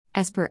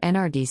As per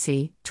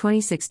NRDC,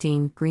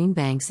 2016, green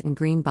banks and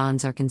green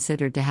bonds are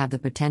considered to have the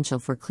potential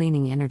for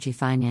cleaning energy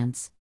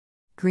finance.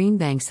 Green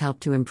banks help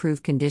to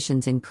improve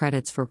conditions in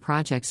credits for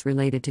projects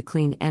related to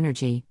clean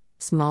energy.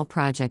 Small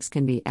projects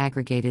can be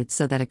aggregated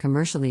so that a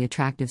commercially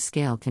attractive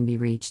scale can be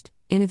reached,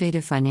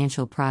 innovative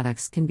financial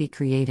products can be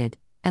created,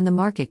 and the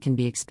market can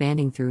be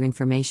expanding through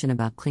information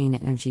about clean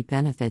energy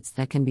benefits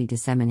that can be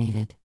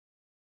disseminated.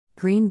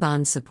 Green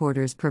bond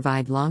supporters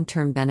provide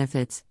long-term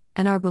benefits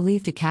and are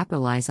believed to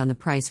capitalize on the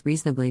price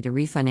reasonably to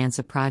refinance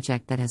a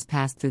project that has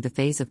passed through the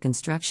phase of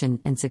construction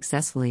and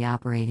successfully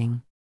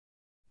operating.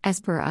 As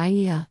per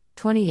IEA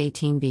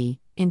 2018b,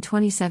 in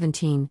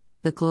 2017,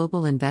 the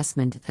global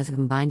investment as a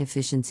combined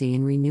efficiency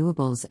in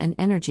renewables and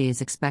energy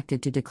is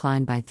expected to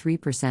decline by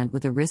 3%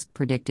 with a risk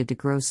predicted to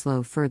grow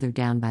slow further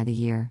down by the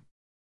year.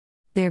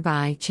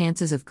 Thereby,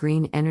 chances of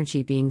green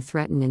energy being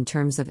threatened in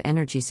terms of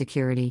energy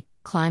security,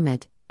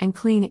 climate, and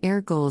clean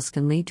air goals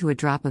can lead to a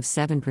drop of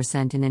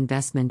 7% in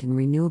investment in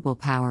renewable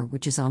power,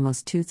 which is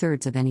almost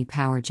 2/3 of any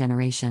power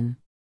generation.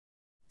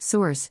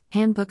 Source: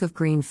 Handbook of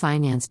Green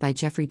Finance by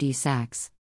Jeffrey D. Sachs.